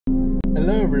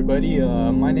Hello, everybody.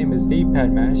 My name is Dave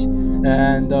Padmash,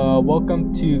 and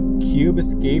welcome to Cube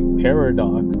Escape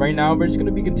Paradox. Right now, we're just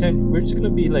gonna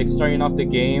be like starting off the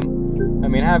game. I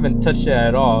mean, I haven't touched it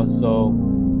at all, so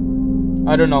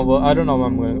I don't know. I don't know what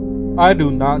I'm gonna. I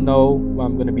do not know what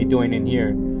I'm gonna be doing in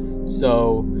here.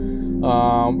 So,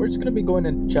 we're just gonna be going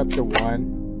in chapter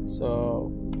 1.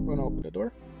 So, we're gonna open the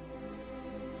door.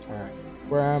 All right,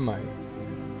 where am I?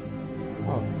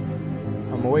 Oh,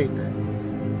 I'm awake.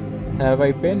 Have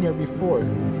I been here before?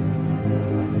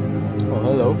 Oh,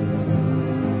 hello.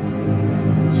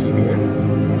 Is she here?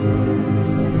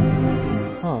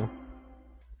 Huh.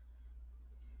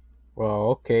 Well,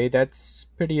 okay, that's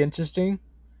pretty interesting.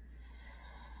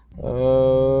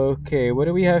 Okay, what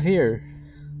do we have here?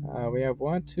 We have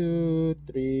 1, 2,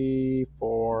 3,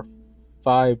 4,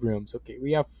 5 rooms. Okay,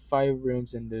 we have 5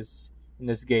 rooms in this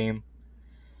game,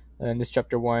 in this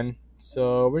chapter 1.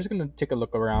 So we're just gonna take a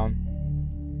look around.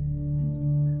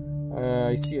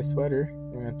 I see a sweater.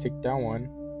 I'm gonna take that one.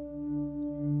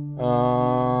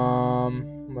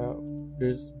 Well,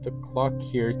 there's the clock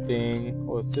here thing.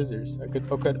 Oh, scissors. I could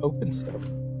open stuff.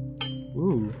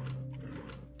 Ooh.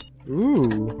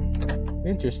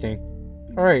 Interesting.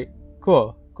 All right.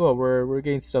 Cool. We're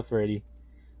getting stuff ready.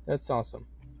 That's awesome.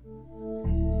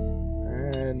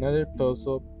 Another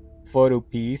puzzle photo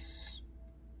piece.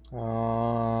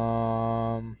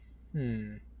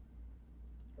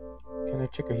 Can I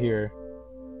check it here?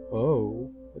 Oh,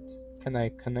 can I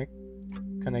connect?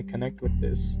 Can I connect with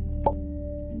this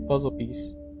puzzle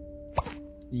piece?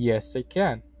 Yes, I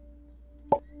can.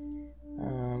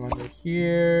 Under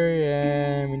here,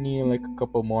 and we need like a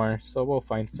couple more, so we'll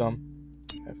find some.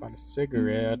 I found a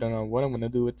cigarette. I don't know what I'm gonna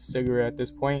do with the cigarette at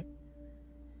this point.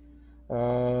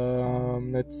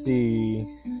 Let's see.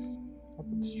 Up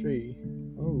the tree.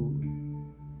 Oh,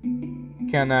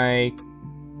 can I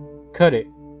cut it?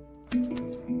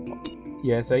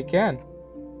 Yes, I can.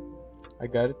 I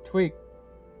got a twig.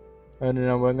 I don't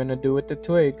know what I'm gonna do with the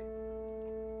twig.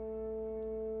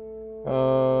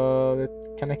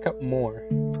 Can I cut more?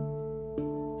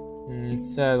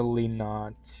 Sadly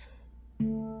not.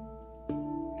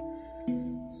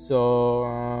 So,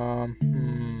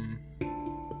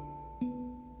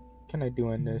 can I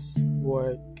do in this?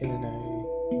 What can I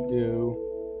do?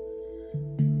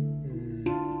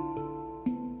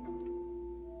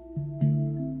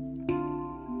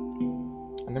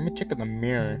 Let me check in the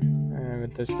mirror. I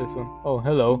haven't touched this one. Oh,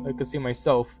 hello. I can see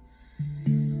myself.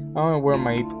 I want to wear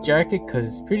my jacket because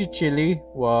it's pretty chilly.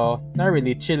 Well, not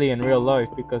really chilly in real life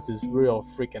because it's real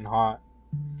freaking hot.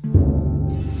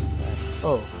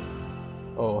 Oh.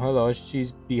 Oh, hello.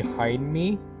 She's behind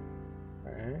me.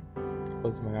 Alright.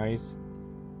 Close my eyes.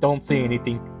 Don't say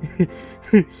anything.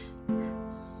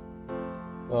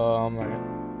 Alright.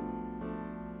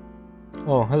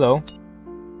 Oh, hello.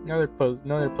 Another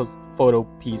photo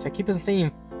piece. I keep on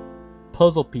saying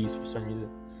puzzle piece for some reason,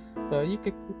 but you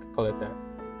could call it that.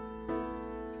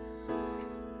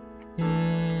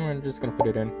 I'm just gonna put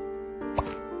it in.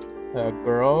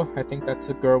 Girl. I think that's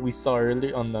the girl we saw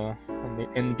earlier on the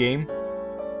end game.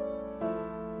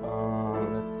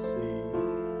 Let's see.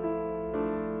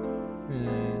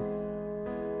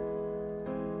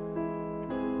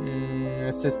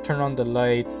 It says turn on the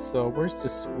lights. So where's the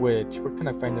switch? Where can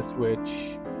I find the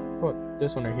switch? Oh,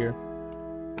 this one right here.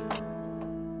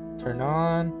 Turn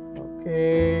on.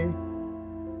 Okay.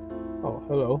 Oh,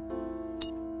 hello.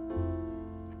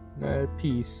 Another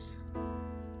piece.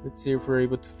 Let's see if we're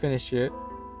able to finish it.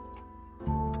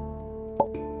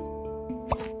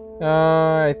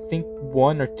 I think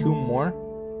 1 or 2 more.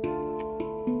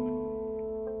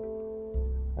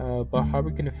 But how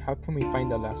can we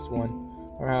find the last one?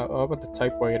 Or how about the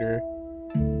typewriter?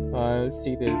 Let's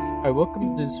see this. I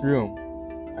welcomed this room.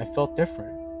 I felt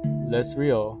different, less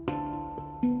real.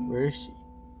 Where is she?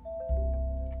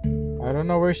 I don't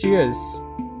know where she is.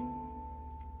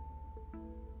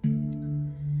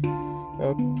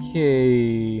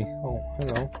 Okay. Oh,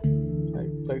 hello. I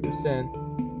plug this in.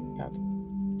 Now the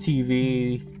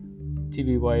TV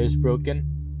wire is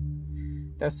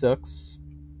broken. That sucks.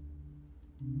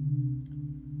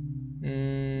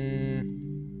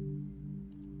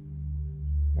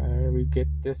 We get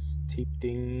this tape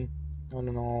thing. I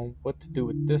don't know what to do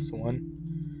with this one.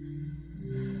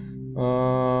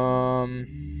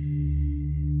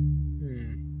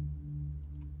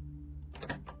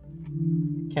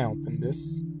 Can't open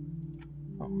this.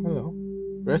 Oh, hello.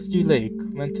 Rescue Lake,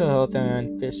 mental health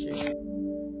and fishing.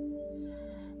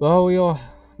 Well,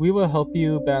 we will help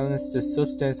you balance the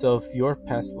substance of your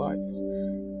past lives.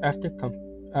 After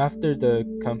the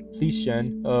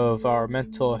completion of our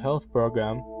mental health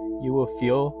program, you will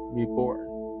feel reborn.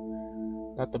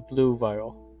 not the blue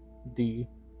vial. D.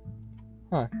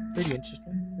 Huh. Pretty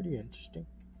interesting. Pretty interesting.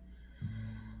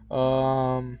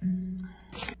 How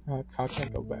can I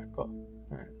go back? Oh,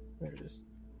 alright. There it is.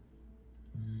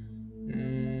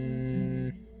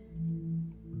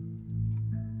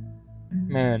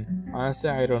 Man, honestly,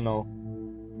 I don't know.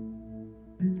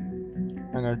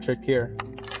 I'm gonna check here.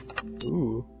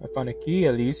 Ooh, I found a key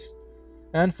at least.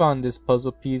 And found this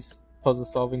puzzle piece, puzzle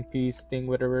solving piece thing,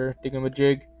 whatever,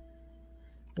 thingamajig.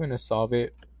 I'm gonna solve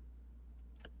it.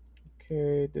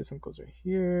 Okay, this one goes right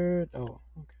here. Oh,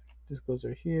 okay. This goes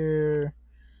right here.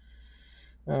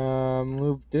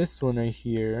 Move this one right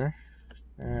here.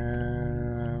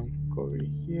 Go right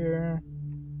here.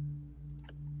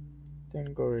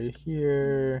 Then go right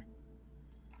here.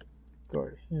 Go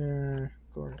right here.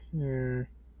 Go right here.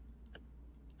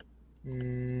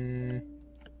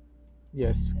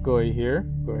 Yes, go right here.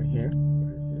 Go right here. Go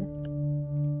right here.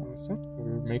 Awesome.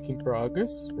 We're making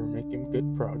progress. We're making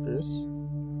good progress.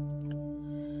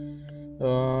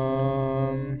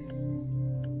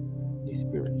 Needs to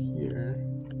be right here.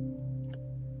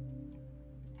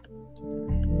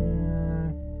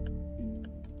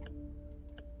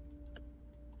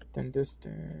 Then this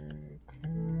thing. Okay.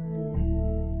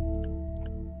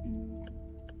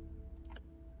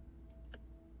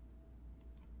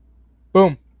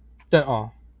 Boom. Then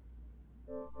hold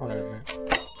on a minute.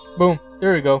 Boom.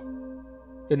 There we go.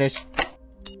 Finished.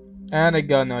 And I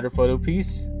got another photo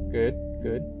piece. Good.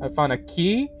 Good. I found a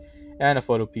key and a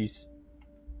photo piece.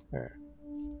 Alright.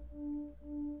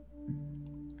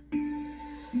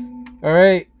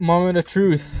 Alright, moment of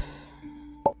truth.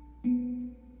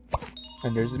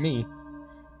 And there's me.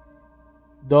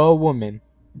 The woman.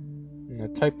 And the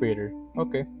typewriter.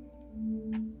 Okay.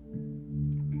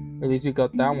 At least we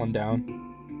got that one down.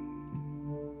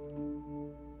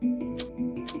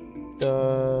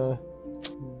 Oh.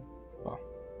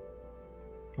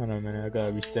 Hold on a minute, I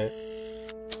gotta reset.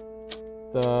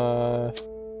 The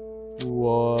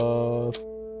woman.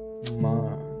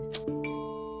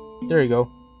 There you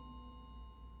go.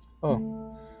 Oh.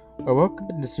 I woke up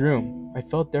in this room. I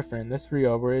felt different. Let's read.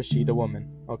 Where is she? The woman.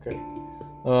 Okay.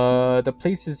 The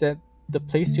place to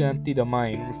empty the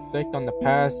mind. Reflect on the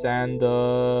past and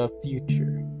the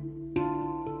future.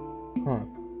 Huh.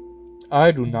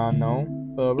 I do not know,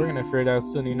 but we're gonna figure it out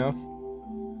soon enough.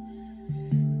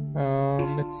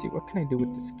 Let's see. What can I do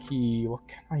with this key? What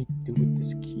can I do with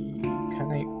this key?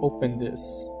 Can I open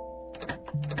this?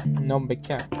 No, I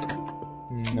can't.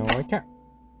 No, I can't.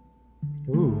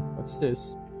 Ooh, what's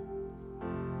this?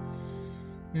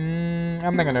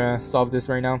 I'm not gonna solve this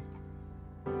right now.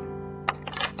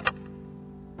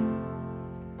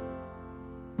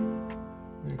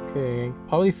 Okay,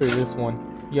 probably for this one.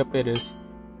 Yep, it is.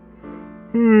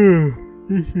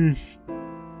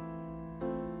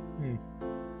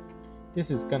 This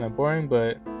is kind of boring,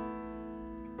 but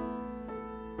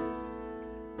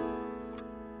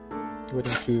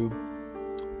wooden cube.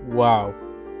 Wow.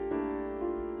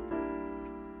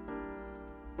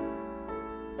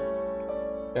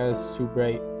 That is too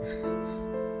bright.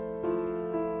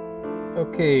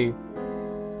 Okay.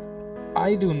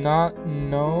 I do not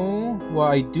know. Well,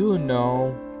 I do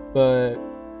know, but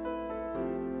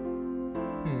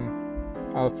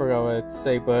I forgot what to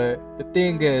say. But the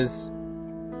thing is,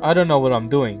 I don't know what I'm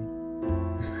doing.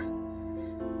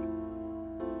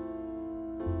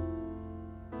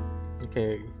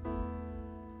 Okay.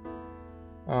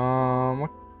 What?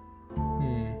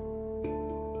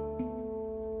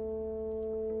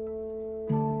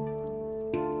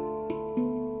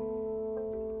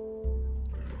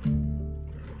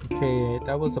 Okay,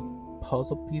 that was a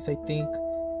puzzle piece, I think.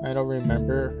 I don't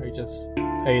remember. I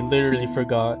literally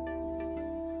forgot.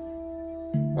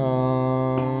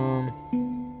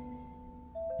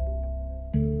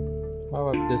 How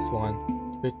about this one?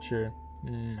 Picture.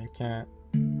 I can't.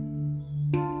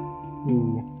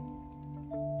 Ooh.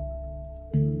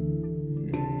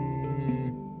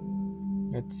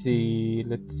 Let's see.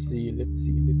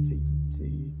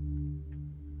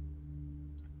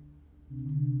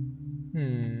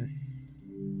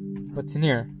 What's in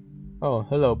here? Oh,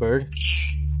 hello, bird.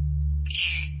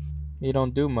 You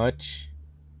don't do much.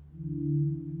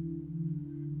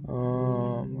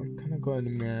 What can I go in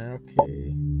the mirror?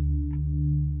 Okay.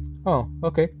 Oh,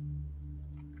 okay.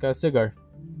 Got a cigar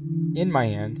in my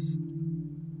hands.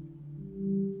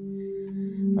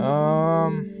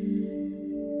 How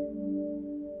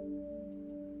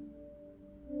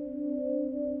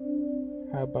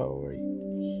about right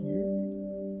here?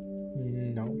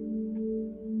 No.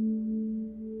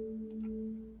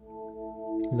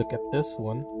 Look at this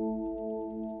one.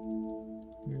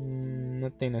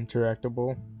 Nothing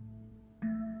interactable.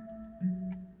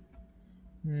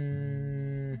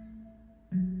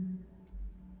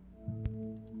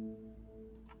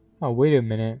 Oh, wait a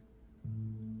minute.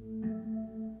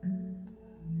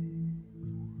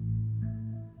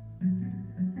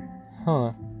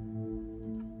 Huh.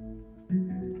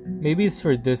 Maybe it's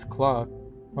for this clock.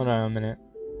 Hold on a minute.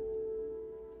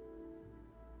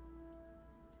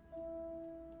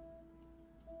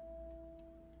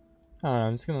 I don't know,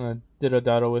 I'm just gonna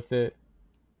diddle-daddle with it.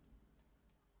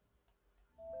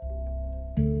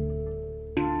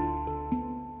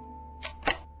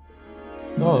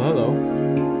 Oh, hello.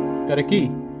 Got a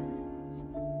key.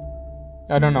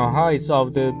 I don't know how I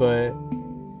solved it, but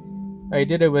I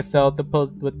did it without the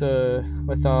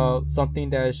without something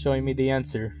that is showing me the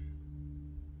answer.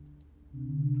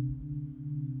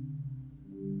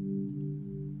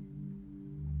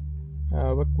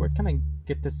 Where can I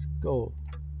get this? Oh,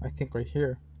 I think right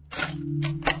here.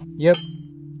 Yep.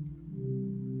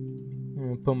 I'm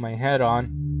gonna put my hat on,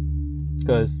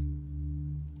 cause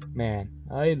man,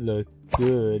 I look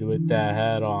good with that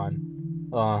hat on.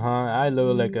 I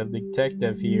look like a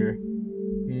detective here.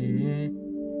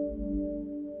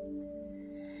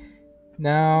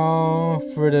 Now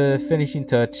for the finishing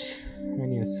touch. I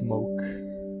need to smoke.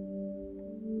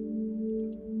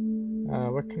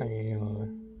 What can I?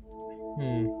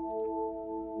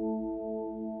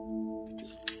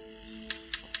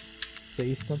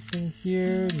 Say something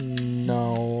here?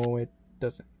 No, it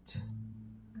doesn't.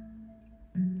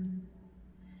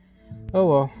 Oh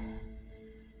well.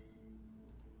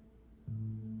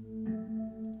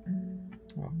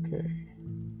 Okay.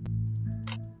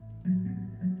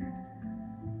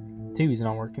 TV's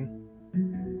not working.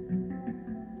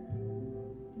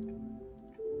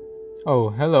 Oh,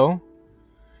 hello.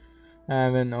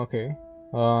 Okay.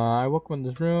 I woke up in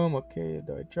this room. Okay,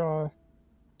 do I draw?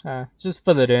 Just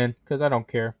fill it in, cause I don't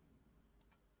care.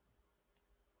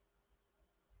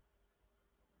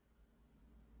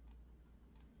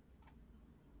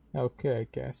 Okay, I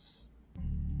guess.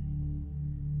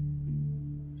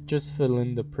 Just fill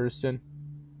in the person.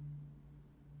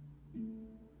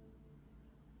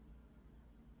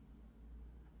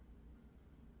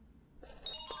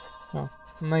 Oh,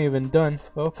 I'm not even done.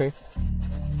 Okay.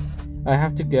 I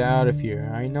have to get out of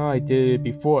here. I know I did it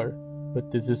before, but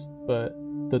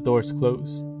the door's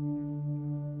closed.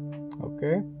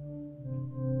 Okay.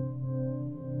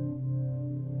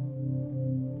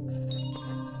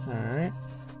 Alright.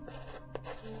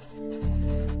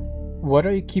 Why do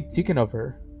I keep thinking of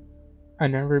her? I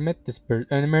never met this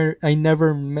I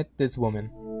never met this woman.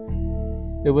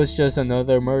 It was just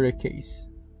another murder case.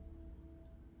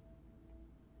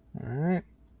 Alright.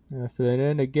 I'll fill it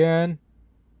in again.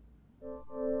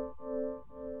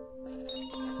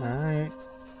 Alright.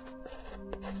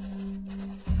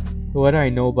 What do I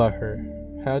know about her?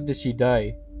 How did she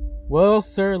die? Well,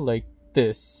 sir, like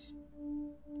this.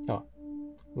 Oh.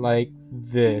 Like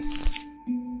this.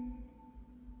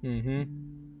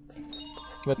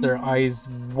 With their eyes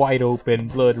wide open,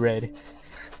 blood red.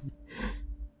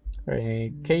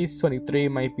 Alright, case 23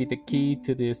 might be the key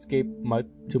to the escape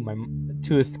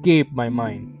to escape my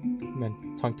mind.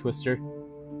 Man, tongue twister.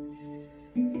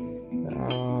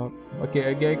 Okay,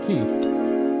 I get a key.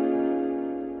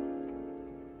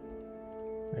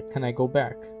 Can I go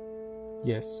back?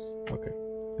 Yes. Okay,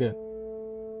 good.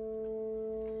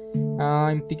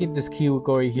 I'm thinking this key will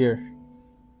go right here.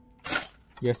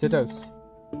 Yes, it does.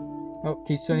 Oh,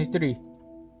 case 23.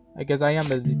 I guess I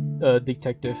am a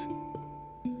detective.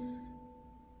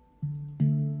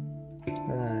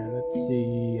 Alright, let's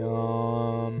see.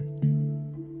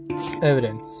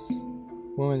 Evidence.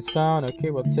 Woman's found.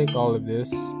 Okay, we'll take all of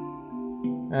this.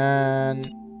 And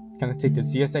can I take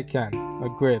this? Yes, I can. A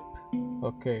grip.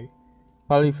 Okay.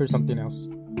 Probably for something else.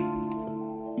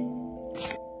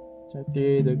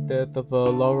 The death of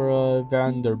Laura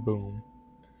Vanderboom.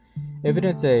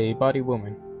 Evidence A. Body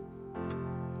woman.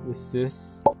 Does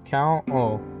this count?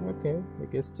 Oh, okay. I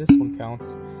guess this one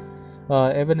counts.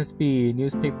 Evidence B.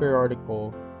 Newspaper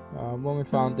article. Woman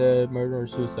found dead, murder or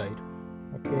suicide.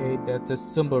 Okay, that's a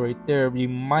symbol right there. We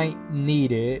might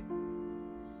need it.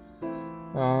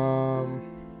 I'm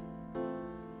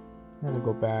gonna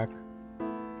go back.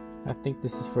 I think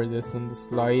this is for this on the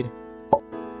slide.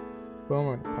 Boom,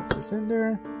 I'm gonna pop this in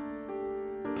there.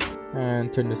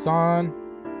 And turn this on.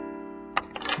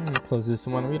 I'm gonna close this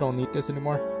one. We don't need this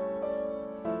anymore.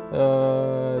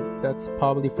 That's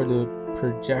probably for the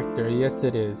projector. Yes,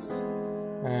 it is.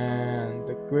 And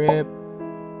the grip.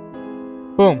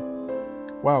 Boom.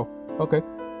 Wow. Okay.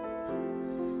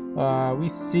 We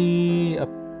see a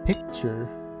picture.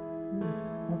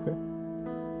 Okay.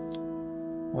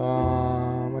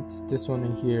 What's this one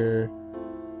in here?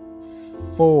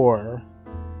 4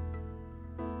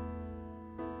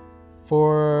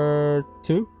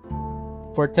 2.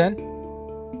 4:10,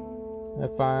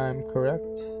 if I'm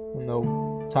correct.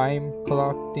 No time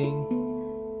clock thing.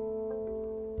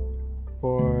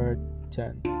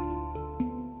 4:10.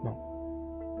 No.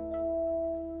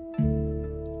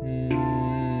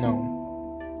 No.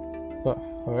 But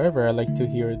however, I like to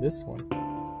hear this one.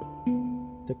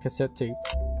 The cassette tape.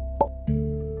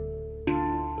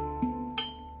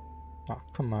 Oh,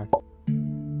 come on.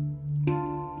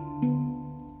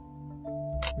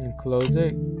 And close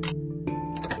it.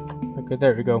 Okay,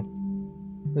 there we go.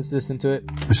 Let's listen to it.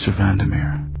 Mr.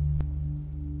 Vandermeer,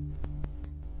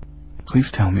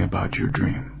 please tell me about your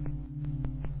dream.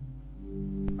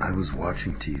 I was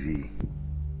watching TV.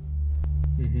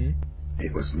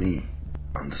 It was me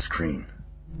on the screen.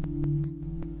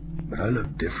 But I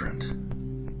looked different,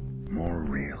 more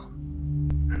real.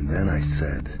 And then I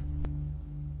said,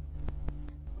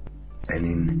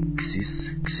 Enin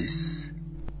Xis Xis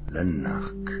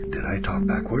Lenach. Did I talk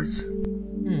backwards?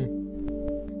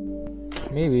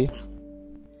 Maybe.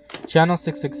 Channel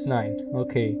 669.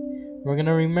 Okay. We're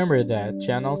gonna remember that.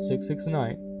 Channel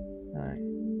 669. Alright.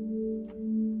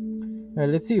 Alright,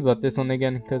 let's see about this one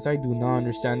again, because I do not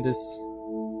understand this.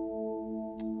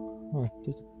 Oh,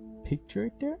 there's a picture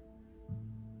right there?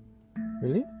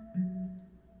 Really?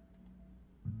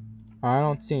 I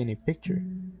don't see any picture.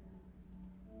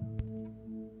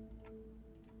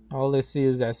 All I see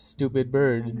is that stupid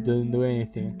bird. It doesn't do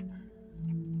anything.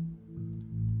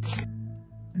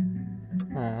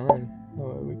 Alright,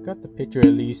 oh, we got the picture at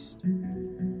least.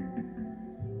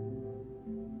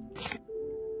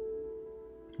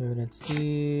 Evidence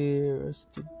D,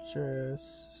 arrested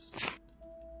dress.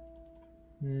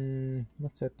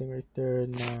 What's that thing right there?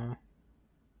 Nah.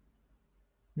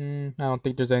 I don't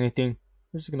think there's anything.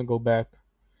 We're just gonna go back.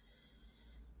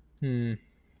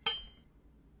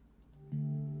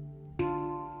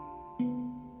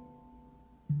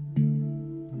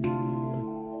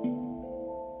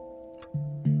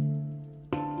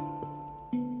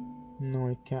 No,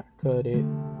 I can't cut it.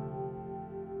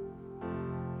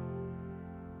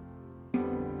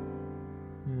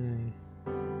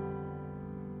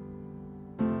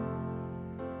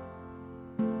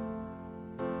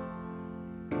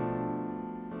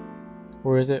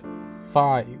 Or is it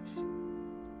 5?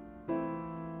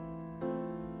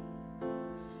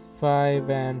 5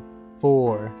 and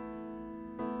 4.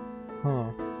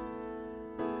 Huh.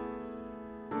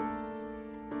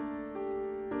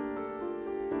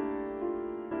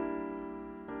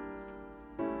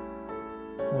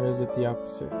 Or is it the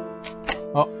opposite?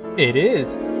 Oh, it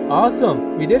is!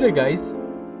 Awesome! We did it, guys!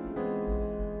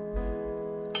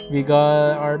 We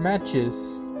got our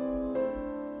matches.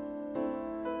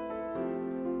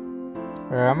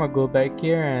 Alright, I'm gonna go back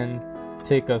here and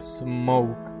take a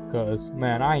smoke, cause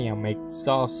man, I am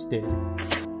exhausted.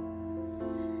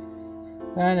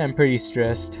 And I'm pretty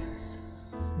stressed.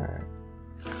 Alright.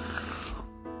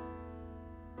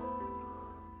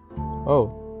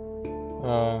 Oh.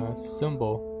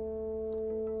 Symbol.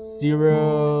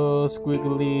 0,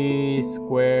 squiggly,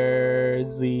 square,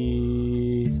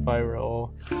 Z,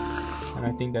 spiral. And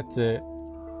I think that's it.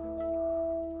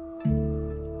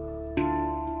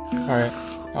 Alright,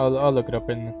 I'll look it up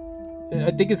and I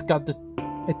think it's got to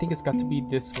be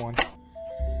this one.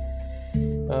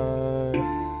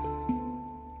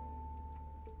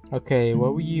 Okay,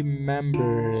 what we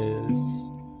remember is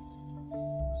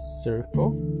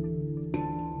circle, a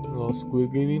little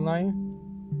squiggly line,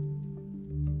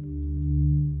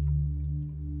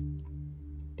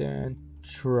 then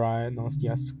square,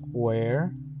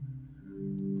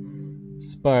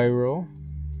 spiral.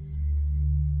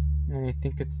 And I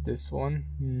think it's this one.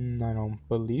 I don't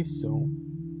believe so.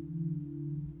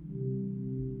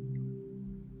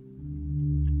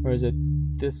 Or is it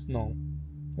this? No.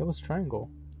 It was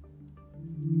triangle.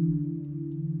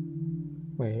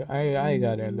 Wait, I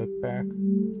gotta look back.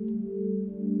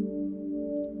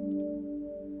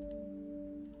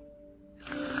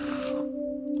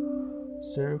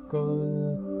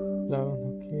 Circle.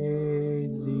 Okay.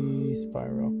 Z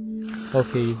spiral.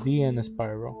 Okay, Z and a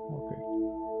spiral. Okay.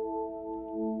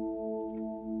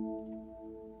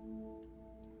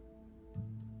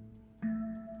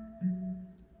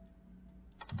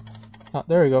 Oh,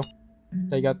 there we go.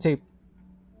 I got tape.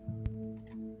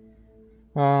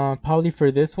 Probably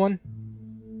for this one.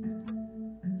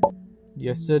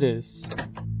 Yes, it is.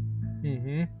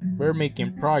 We're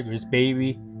making progress,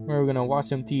 baby. We're gonna watch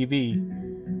some TV.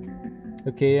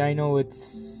 Okay, I know it's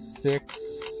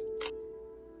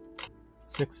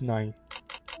 669.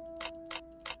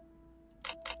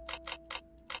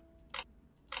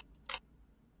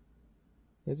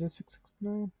 Is it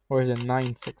 669 or is it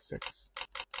 966?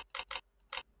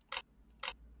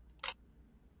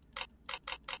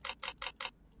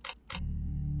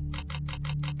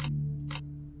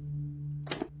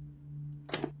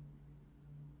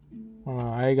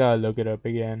 I gotta look it up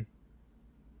again.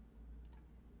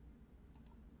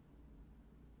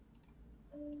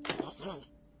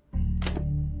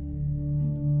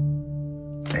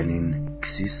 Enin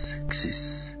xis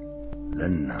xis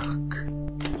lenak.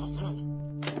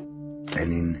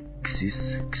 Enin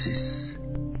xis xis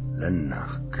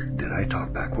lenak. Did I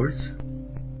talk backwards?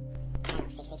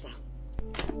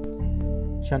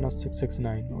 Channel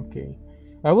 669. Okay,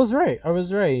 I was right.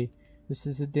 This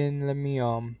is it. Didn't let me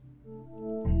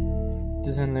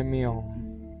doesn't let me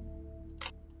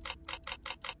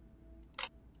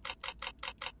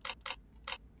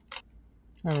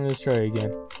let's try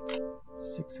again.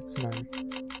 669.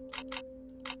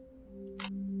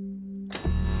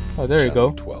 Oh, there you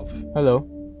go. 12. Hello.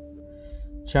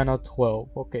 Channel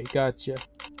 12. Okay, gotcha.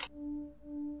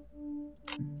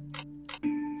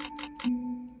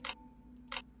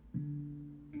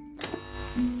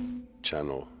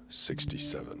 Channel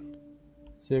 67.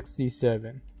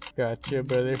 67. Gotcha,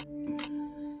 brother.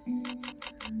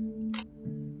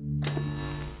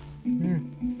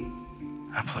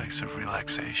 A place of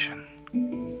relaxation.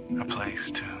 A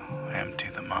place to empty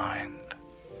the mind,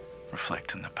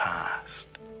 reflect on the past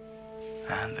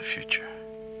and the future.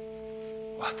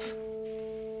 What?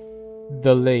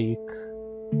 The lake.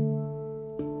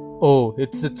 Oh,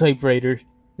 it's a typewriter.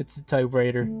 It's a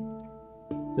typewriter.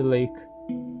 The lake.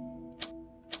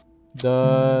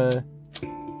 The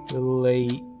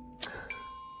lake.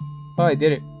 Oh, I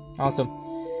did it. Awesome.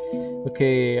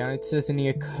 Okay, it says I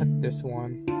need to cut this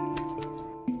one.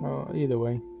 Oh, either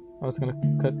way. I was gonna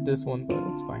cut this one, but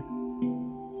it's fine.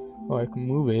 Oh, I can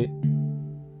move it.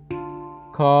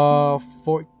 Call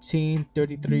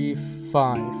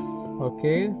 1433.5.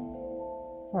 Okay.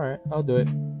 Alright, I'll do it.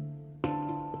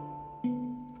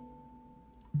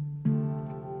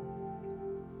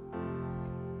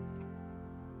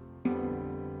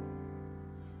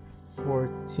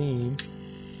 $14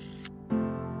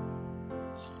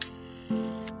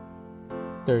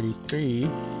 $33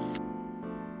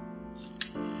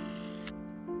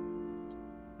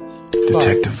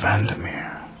 Detective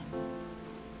Vandermeer.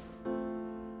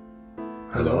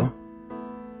 Hello?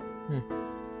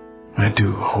 I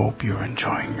do hope you're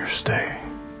enjoying your stay.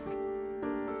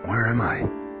 Where am I?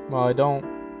 Well, I don't.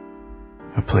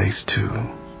 A place to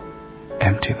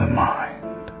empty the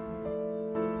mind.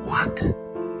 What?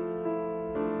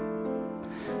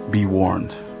 Be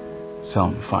warned,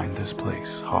 some find this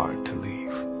place hard to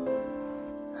leave.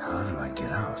 How do I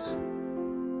get out?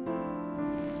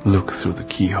 Look through the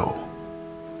keyhole.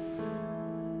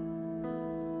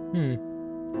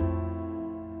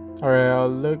 Alright, I'll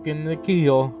look in the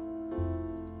keyhole.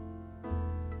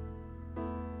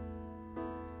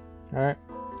 Alright.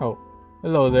 Oh,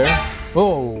 hello there.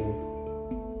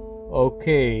 Whoa.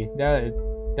 Okay, that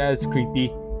is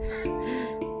creepy.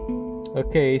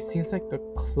 Okay, it seems like a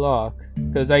clock.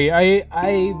 Cause I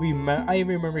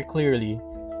remember clearly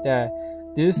that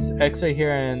this X right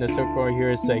here and the circle right here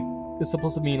is like, it's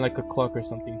supposed to mean like a clock or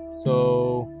something.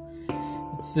 So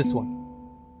it's this one.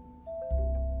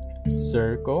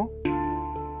 Circle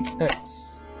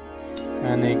X,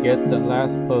 and I get the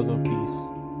last puzzle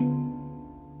piece.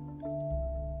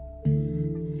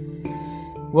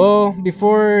 Well,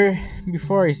 before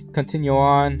I continue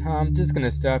on, I'm just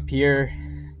gonna stop here.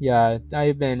 Yeah,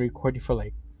 I've been recording for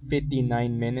like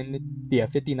 59 minutes. Yeah,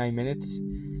 59 minutes,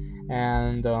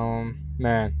 and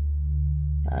man,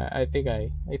 I think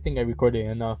I recorded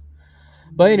enough.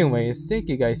 But anyways, thank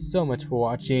you guys so much for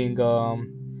watching.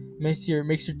 Make sure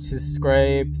to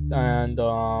subscribe and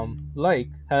like,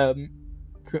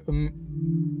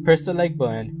 press the like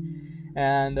button,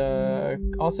 and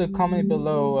also comment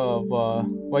below of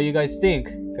what you guys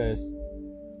think, because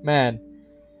man,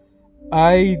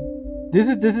 this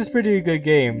is pretty good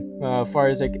game far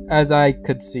as as I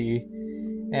could see,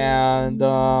 and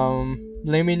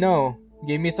let me know,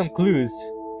 give me some clues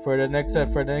for the next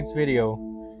video,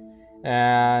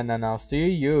 and I'll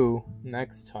see you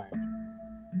next time.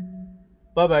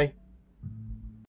 Bye bye.